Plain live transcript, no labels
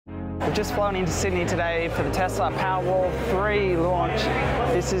I've just flown into Sydney today for the Tesla Powerwall 3 launch.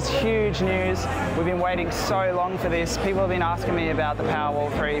 This is huge news. We've been waiting so long for this. People have been asking me about the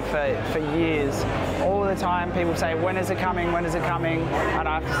Powerwall 3 for years. All the time people say, when is it coming, when is it coming? And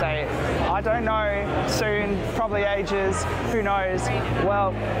I have to say, I don't know, soon, probably ages, who knows?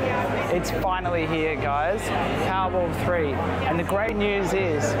 Well, it's finally here, guys. Powerwall 3. And the great news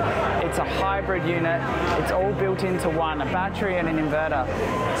is, it's a hybrid unit. It's all built into one, a battery and an inverter.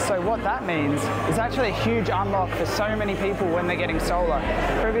 So what that means is actually a huge unlock for so many people when they're getting solar.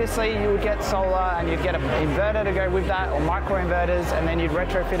 Previously, you would get solar and you'd get an inverter to go with that, or micro inverters, and then you'd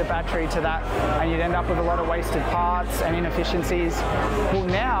retrofit a battery to that, and you'd end up with a lot of wasted parts and inefficiencies. Well,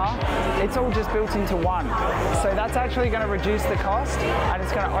 now, it's all just built into one. So that's actually going to reduce the cost, and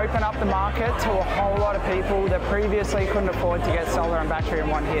it's going to open up the market to a whole lot of people that previously couldn't afford to get solar and battery in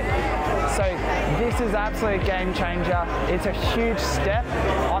one hit. So this is absolutely a game changer. It's a huge step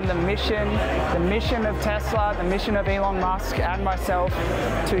on the mission of Tesla, the mission of Elon Musk and myself,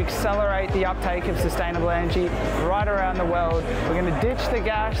 to accelerate the uptake of sustainable energy right around the world. We're going to ditch the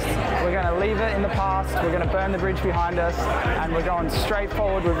gas, we're going to leave it in the past, we're going to burn the bridge behind us, and we're going straight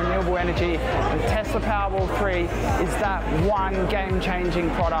forward with renewable energy. The Tesla Powerwall 3 is that one game-changing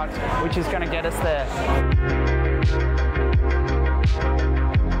product which is going to get us there.